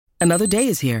Another day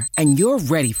is here, and you're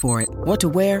ready for it. What to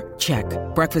wear? Check.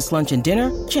 Breakfast, lunch, and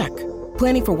dinner? Check.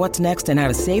 Planning for what's next and how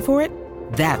to save for it?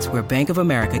 That's where Bank of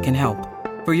America can help.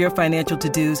 For your financial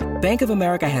to-dos, Bank of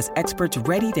America has experts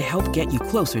ready to help get you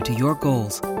closer to your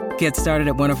goals. Get started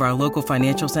at one of our local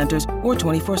financial centers or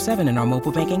 24/7 in our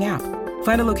mobile banking app.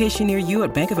 Find a location near you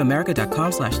at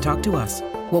bankofamerica.com/talktous.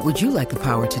 What would you like the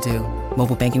power to do?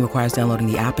 Mobile banking requires downloading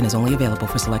the app and is only available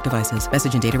for select devices.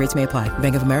 Message and data rates may apply.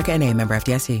 Bank of America N.A., member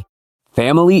FDIC.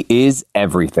 Family is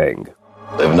everything.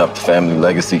 Living up the family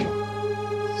legacy,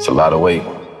 it's a lot of weight.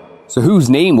 So whose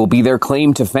name will be their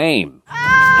claim to fame?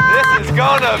 This is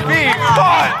gonna be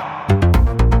fun!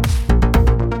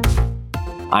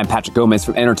 I'm Patrick Gomez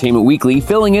from Entertainment Weekly,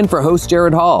 filling in for host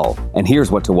Jared Hall. And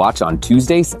here's what to watch on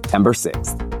Tuesday, September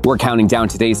 6th. We're counting down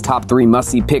today's top 3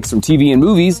 must-see picks from TV and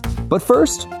movies. But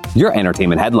first, your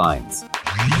entertainment headlines.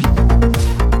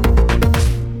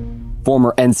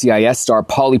 Former NCIS star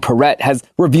Pauley Perrette has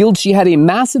revealed she had a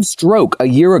massive stroke a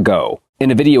year ago. In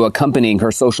a video accompanying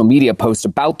her social media post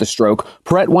about the stroke,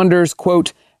 Perrette wonders,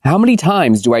 quote, "How many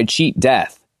times do I cheat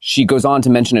death?" She goes on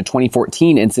to mention a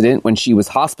 2014 incident when she was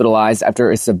hospitalized after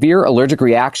a severe allergic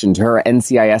reaction to her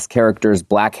NCIS character's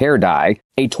black hair dye,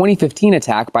 a 2015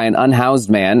 attack by an unhoused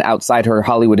man outside her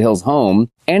Hollywood Hills home,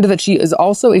 and that she is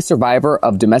also a survivor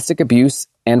of domestic abuse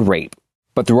and rape.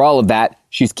 But through all of that,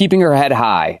 she's keeping her head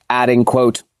high, adding,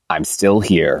 quote, "I'm still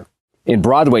here." In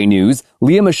Broadway news,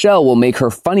 Lea Michele will make her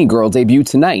Funny Girl debut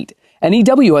tonight, and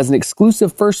EW has an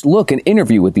exclusive first look and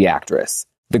interview with the actress.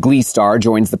 The Glee star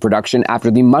joins the production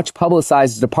after the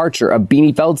much-publicized departure of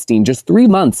Beanie Feldstein just 3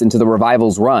 months into the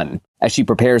revival's run. As she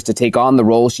prepares to take on the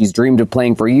role she's dreamed of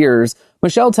playing for years,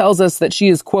 Michelle tells us that she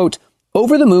is, quote,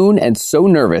 "over the moon and so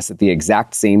nervous at the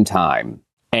exact same time."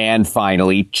 And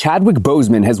finally, Chadwick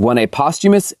Boseman has won a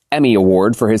posthumous Emmy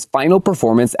Award for his final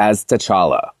performance as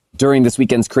T'Challa. During this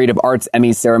weekend's Creative Arts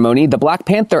Emmy ceremony, the Black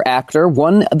Panther actor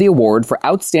won the award for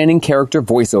Outstanding Character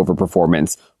Voiceover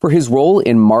Performance for his role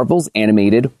in Marvel's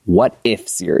animated What If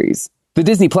series. The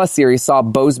Disney Plus series saw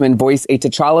Boseman voice a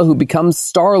T'Challa who becomes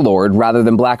Star-Lord rather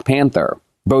than Black Panther.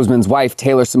 Boseman's wife,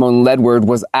 Taylor Simone Ledward,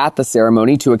 was at the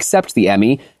ceremony to accept the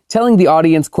Emmy, telling the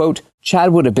audience, quote,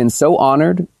 "Chad would have been so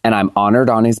honored, and I'm honored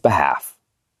on his behalf."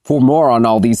 For more on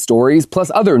all these stories, plus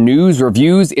other news,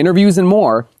 reviews, interviews, and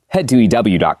more, head to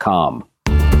EW.com.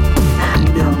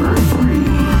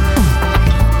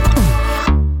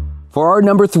 For our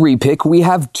number 3 pick, we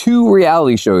have 2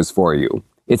 reality shows for you.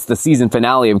 It's the season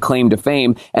finale of Claim to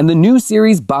Fame and the new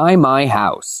series Buy My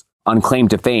House. On Claim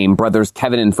to Fame, brothers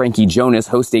Kevin and Frankie Jonas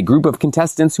host a group of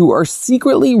contestants who are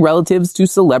secretly relatives to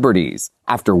celebrities.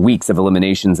 After weeks of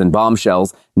eliminations and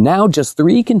bombshells, now just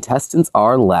 3 contestants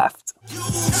are left.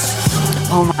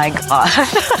 Oh my God.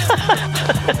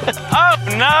 Oh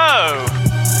no!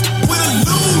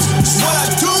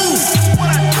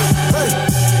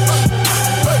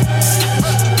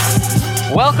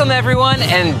 Welcome everyone,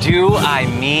 and do I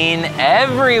mean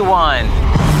everyone?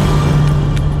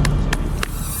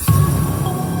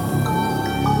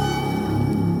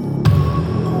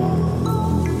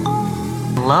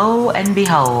 Lo and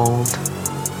behold,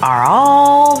 are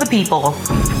all the people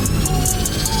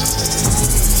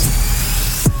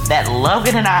that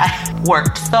Logan and I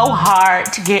worked so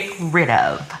hard to get rid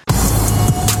of.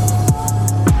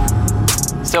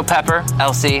 So Pepper,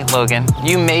 Elsie, Logan,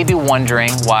 you may be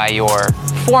wondering why your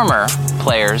former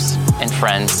players and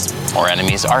friends or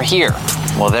enemies are here.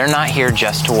 Well, they're not here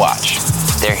just to watch.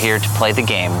 They're here to play the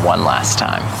game one last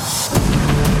time.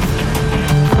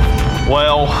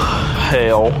 Well,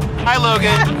 hell. Hi,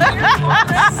 Logan.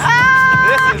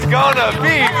 This is gonna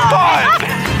be fun!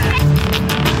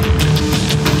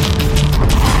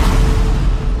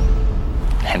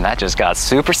 And that just got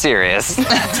super serious.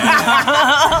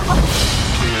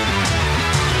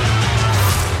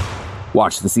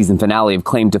 Watch the season finale of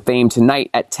Claim to Fame tonight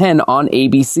at 10 on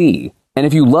ABC. And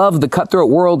if you love the cutthroat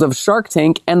world of Shark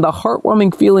Tank and the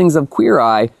heartwarming feelings of Queer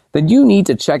Eye, then you need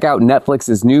to check out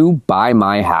Netflix's new Buy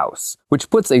My House, which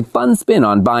puts a fun spin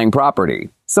on buying property.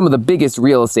 Some of the biggest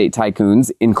real estate tycoons,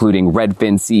 including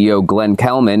Redfin CEO Glenn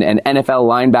Kelman and NFL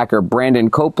linebacker Brandon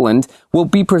Copeland, will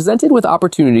be presented with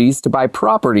opportunities to buy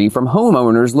property from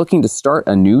homeowners looking to start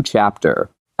a new chapter.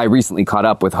 I recently caught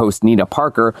up with host Nina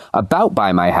Parker about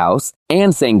Buy My House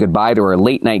and saying goodbye to her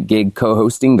late-night gig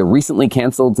co-hosting the recently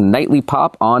canceled Nightly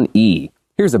Pop on E!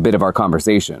 Here's a bit of our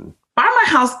conversation. Buy My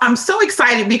House, I'm so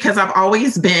excited because I've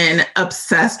always been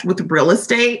obsessed with real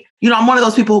estate. You know, I'm one of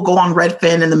those people who go on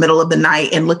Redfin in the middle of the night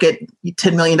and look at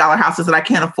 $10 million houses that I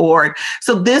can't afford.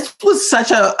 So this was such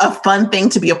a fun thing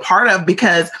to be a part of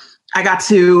because I got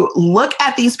to look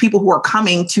at these people who are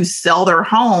coming to sell their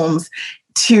homes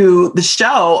to the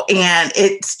show, and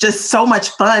it's just so much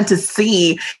fun to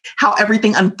see how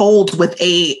everything unfolds with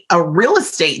a real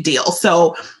estate deal.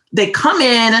 So they come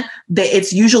in,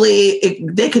 it's usually,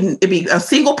 it be a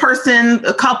single person,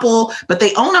 a couple, but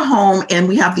they own a home, and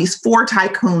we have these 4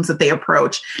 tycoons that they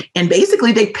approach, and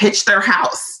basically they pitch their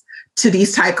house to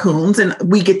these tycoons, and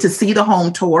we get to see the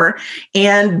home tour,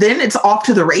 and then it's off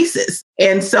to the races.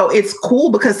 And so it's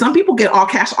cool because some people get all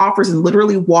cash offers and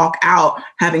literally walk out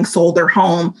having sold their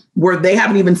home where they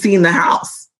haven't even seen the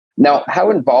house. Now, how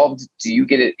involved do you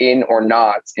get it in or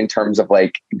not in terms of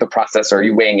like the process? Are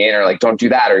you weighing in or like, don't do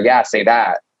that or yeah, say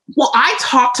that? Well, I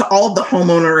talk to all of the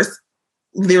homeowners.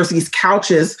 There's these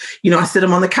couches, I sit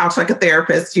them on the couch like a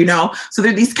therapist, so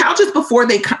there are these couches before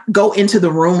they go into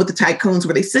the room with the tycoons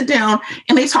where they sit down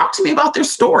and they talk to me about their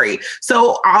story.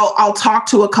 So I'll talk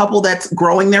to a couple that's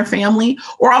growing their family,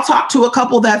 or I'll talk to a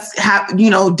couple that's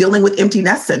dealing with empty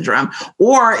nest syndrome,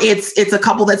 or it's a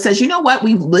couple that says, you know what,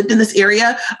 we've lived in this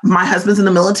area. My husband's in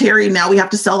the military. Now we have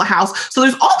to sell a house. So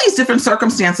there's all these different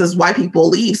circumstances why people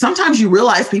leave. Sometimes you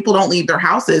realize people don't leave their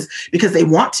houses because they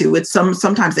want to.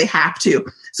 Sometimes they have to.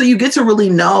 So you get to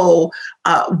really know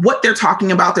what they're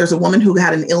talking about. There's a woman who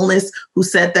had an illness who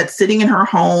said that sitting in her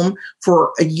home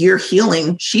for a year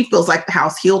healing, she feels like the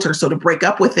house healed her. So to break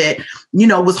up with it,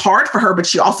 was hard for her, but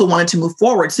she also wanted to move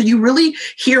forward. So you really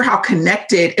hear how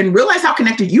connected and realize how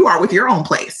connected you are with your own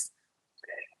place.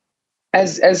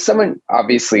 As someone,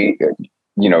 obviously,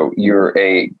 you're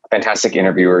a fantastic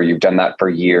interviewer. You've done that for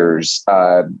years,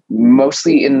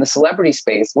 mostly in the celebrity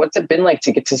space. What's it been like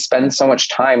to get to spend so much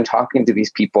time talking to these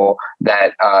people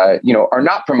that, are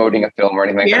not promoting a film or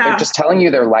anything like that? They're just telling you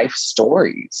their life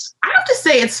stories. I have to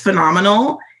say it's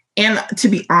phenomenal. And to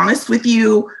be honest with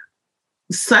you,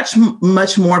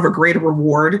 much more of a greater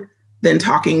reward than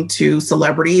talking to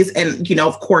celebrities. And,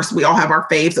 of course, we all have our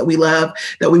faves that we love,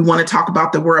 that we want to talk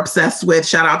about, that we're obsessed with.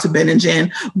 Shout out to Ben and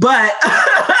Jen. But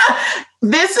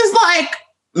this is like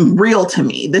real to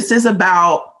me. This is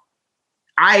about,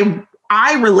 I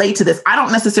relate to this. I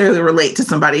don't necessarily relate to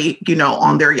somebody,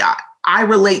 on their yacht. I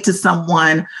relate to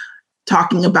someone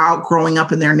talking about growing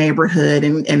up in their neighborhood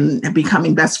and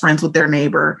becoming best friends with their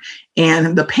neighbor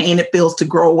and the pain it feels to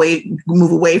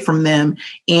move away from them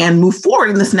and move forward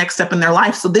in this next step in their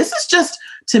life. So this is just,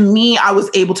 to me, I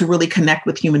was able to really connect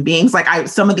with human beings. Like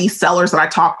some of these sellers that I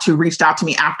talked to reached out to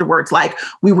me afterwards, like,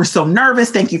 we were so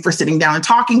nervous. Thank you for sitting down and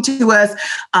talking to us.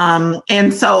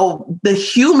 And so the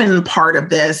human part of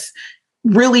this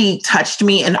really touched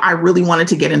me, and I really wanted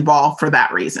to get involved for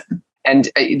that reason.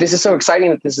 And this is so exciting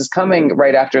that this is coming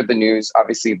right after the news,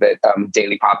 obviously, that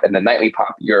Daily Pop and the Nightly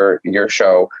Pop, your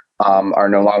show, are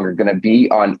no longer going to be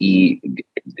on E!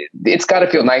 It's got to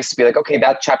feel nice to be like, okay,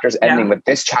 that chapter's ending, but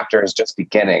this chapter is just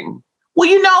beginning. Well,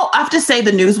 I have to say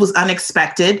the news was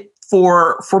unexpected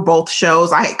for both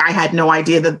shows. I had no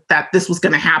idea that this was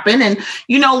going to happen. And,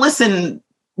 listen,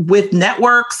 with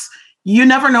networks, you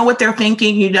never know what they're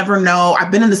thinking. You never know.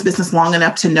 I've been in this business long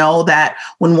enough to know that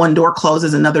when one door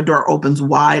closes, another door opens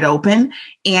wide open.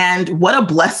 And what a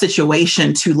blessed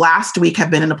situation to last week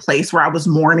have been in a place where I was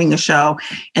mourning a show.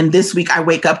 And this week I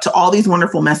wake up to all these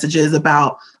wonderful messages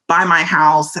about buy my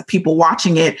house, people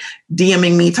watching it,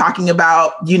 DMing me, talking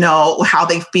about, how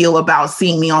they feel about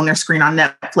seeing me on their screen on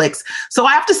Netflix. So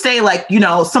I have to say,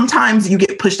 sometimes you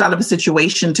get pushed out of a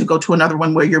situation to go to another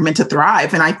one where you're meant to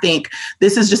thrive. And I think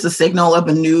this is just a signal of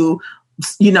a new,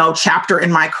 chapter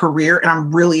in my career. And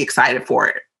I'm really excited for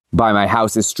it. Buy My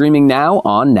House is streaming now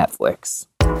on Netflix.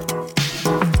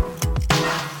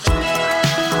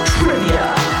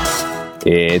 Trivia.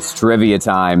 It's trivia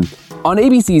time. On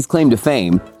ABC's Claim to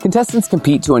Fame, contestants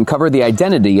compete to uncover the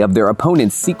identity of their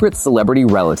opponent's secret celebrity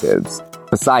relatives.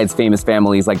 Besides famous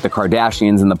families like the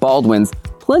Kardashians and the Baldwins,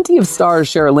 plenty of stars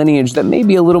share a lineage that may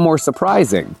be a little more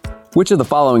surprising. Which of the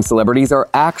following celebrities are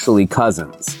actually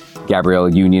cousins?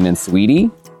 Gabrielle Union and Sweetie,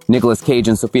 Nicolas Cage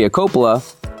and Sofia Coppola,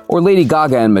 or Lady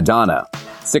Gaga and Madonna?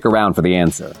 Stick around for the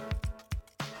answer.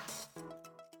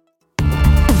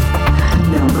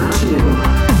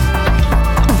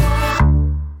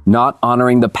 Not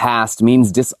honoring the past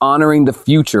means dishonoring the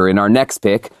future in our next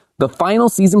pick, the final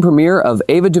season premiere of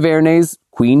Ava DuVernay's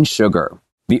Queen Sugar.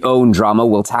 The OWN drama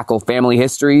will tackle family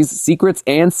histories, secrets,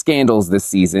 and scandals this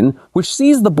season, which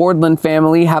sees the Borland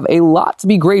family have a lot to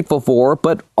be grateful for,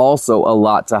 but also a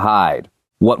lot to hide.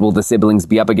 What will the siblings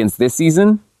be up against this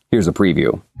season? Here's a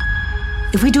preview.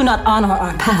 If we do not honor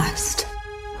our past,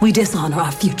 we dishonor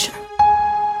our future.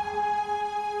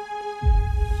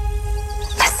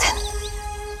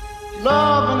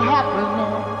 Love and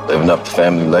happiness. Living up the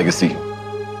family legacy.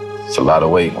 It's a lot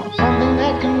of weight. Something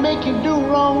that can make you do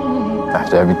wrong.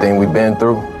 After everything we've been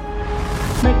through,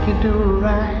 Make you do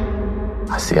right.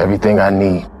 I see everything I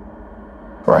need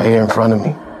right here in front of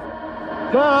me.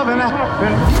 Love and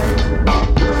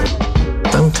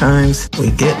happiness. Sometimes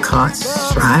we get caught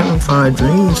striving for our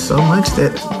dreams so much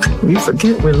that we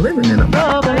forget we're living in them.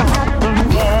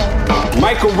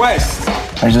 Michael West.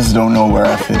 I just don't know where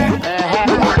I fit in.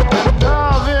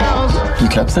 You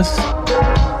kept this?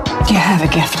 You have a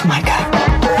gift, Micah.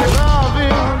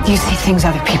 You see things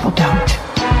other people don't.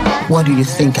 What are you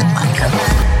thinking, Micah?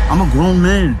 I'm a grown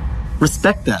man.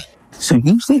 Respect that. So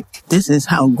you think this is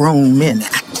how grown men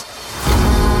act?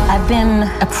 I've been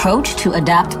approached to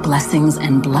adapt Blessings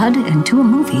and Blood into a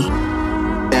movie.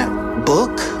 That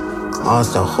book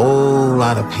caused a whole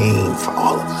lot of pain for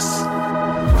all of us.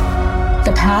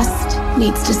 The past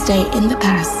needs to stay in the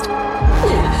past.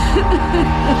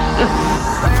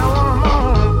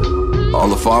 All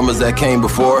the farmers that came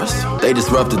before us, they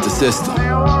disrupted the system.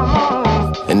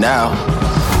 And now,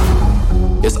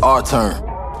 it's our turn.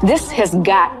 This has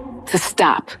got to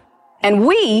stop. And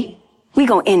we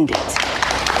gonna end it.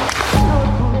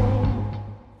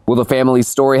 Will the family's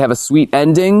story have a sweet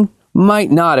ending?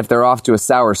 Might not if they're off to a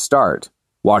sour start.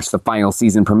 Watch the final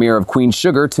season premiere of Queen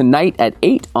Sugar tonight at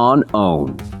 8 on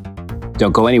OWN.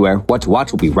 Don't go anywhere. What to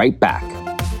Watch will be right back.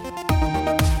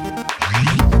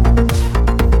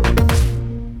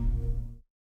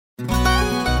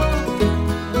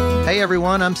 Hey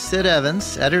everyone, I'm Sid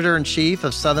Evans, editor-in-chief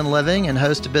of Southern Living and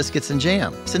host of Biscuits and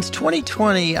Jam. Since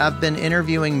 2020, I've been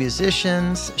interviewing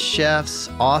musicians, chefs,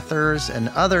 authors, and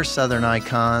other Southern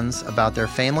icons about their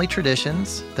family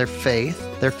traditions, their faith,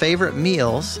 their favorite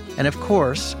meals, and of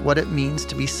course, what it means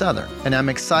to be Southern. And I'm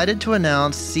excited to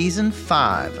announce Season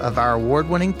 5 of our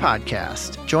award-winning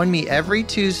podcast. Join me every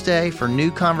Tuesday for new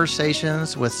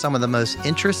conversations with some of the most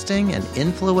interesting and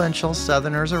influential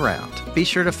Southerners around. Be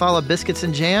sure to follow Biscuits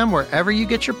and Jam wherever you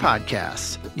get your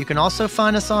podcasts. You can also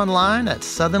find us online at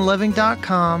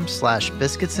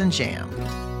southernliving.com/biscuitsandjam.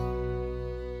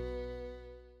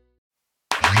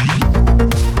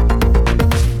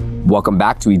 Welcome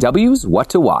back to EW's What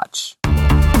to Watch.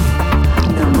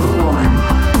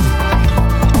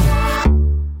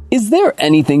 Is there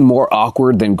anything more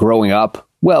awkward than growing up?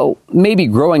 Well, maybe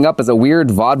growing up as a weird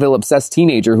vaudeville-obsessed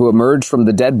teenager who emerged from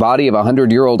the dead body of a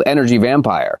 100-year-old energy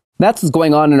vampire. That's what's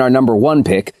going on in our number 1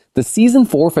 pick, the Season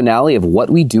 4 finale of What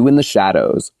We Do in the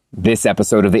Shadows. This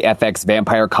episode of the FX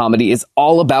vampire comedy is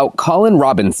all about Colin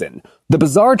Robinson, the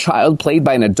bizarre child played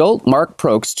by an adult Mark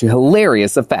Proksch to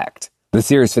hilarious effect. The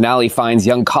series finale finds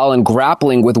young Colin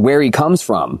grappling with where he comes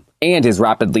from and his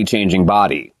rapidly changing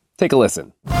body. Take a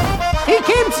listen. He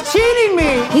keeps cheating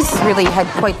me! He's really had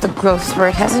quite the growth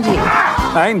spurt, hasn't he?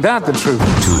 Ain't that the truth?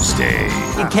 Tuesday.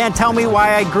 You can't tell me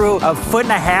why I grew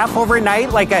 1.5 feet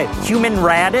overnight like a human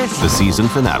radish? The season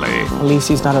finale. At least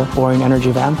he's not a boring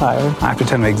energy vampire. I have to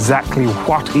tell him exactly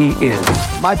what he is.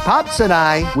 My pops and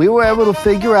I, we were able to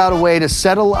figure out a way to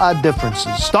settle our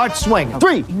differences. Start swinging.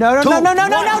 3, No.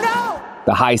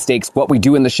 The high-stakes What We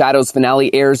Do in the Shadows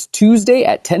finale airs Tuesday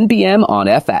at 10 p.m. on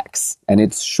FX, and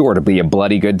it's sure to be a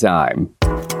bloody good time.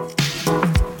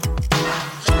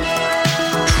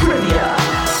 Trivia.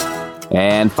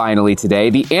 And finally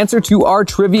today, the answer to our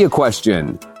trivia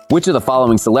question. Which of the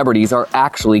following celebrities are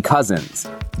actually cousins?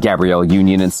 Gabrielle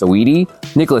Union and Saweetie,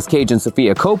 Nicolas Cage and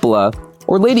Sofia Coppola,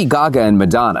 or Lady Gaga and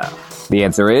Madonna? The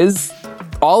answer is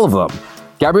all of them.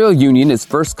 Gabrielle Union is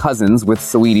first cousins with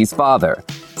Saweetie's father.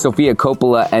 Sofia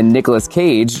Coppola and Nicolas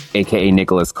Cage, aka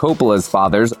Nicolas Coppola's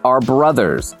fathers, are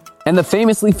brothers. And the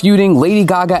famously feuding Lady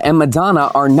Gaga and Madonna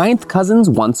are 9th cousins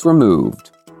once removed.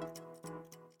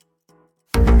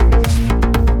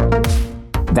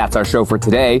 That's our show for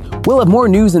today. We'll have more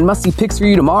news and must-see picks for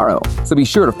you tomorrow. So be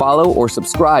sure to follow or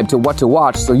subscribe to What to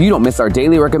Watch so you don't miss our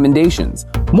daily recommendations,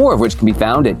 more of which can be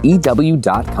found at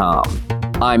EW.com.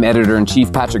 I'm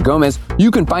Editor-in-Chief Patrick Gomez.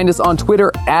 You can find us on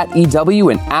Twitter at EW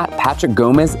and at Patrick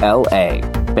Gomez LA.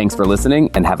 Thanks for listening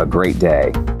and have a great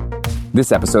day.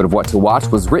 This episode of What to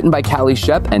Watch was written by Callie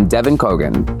Shep and Devin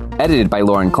Kogan, edited by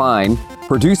Lauren Klein,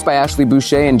 produced by Ashley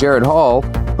Boucher and Jared Hall,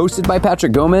 hosted by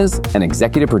Patrick Gomez, and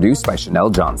executive produced by Chanel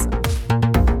Johnson.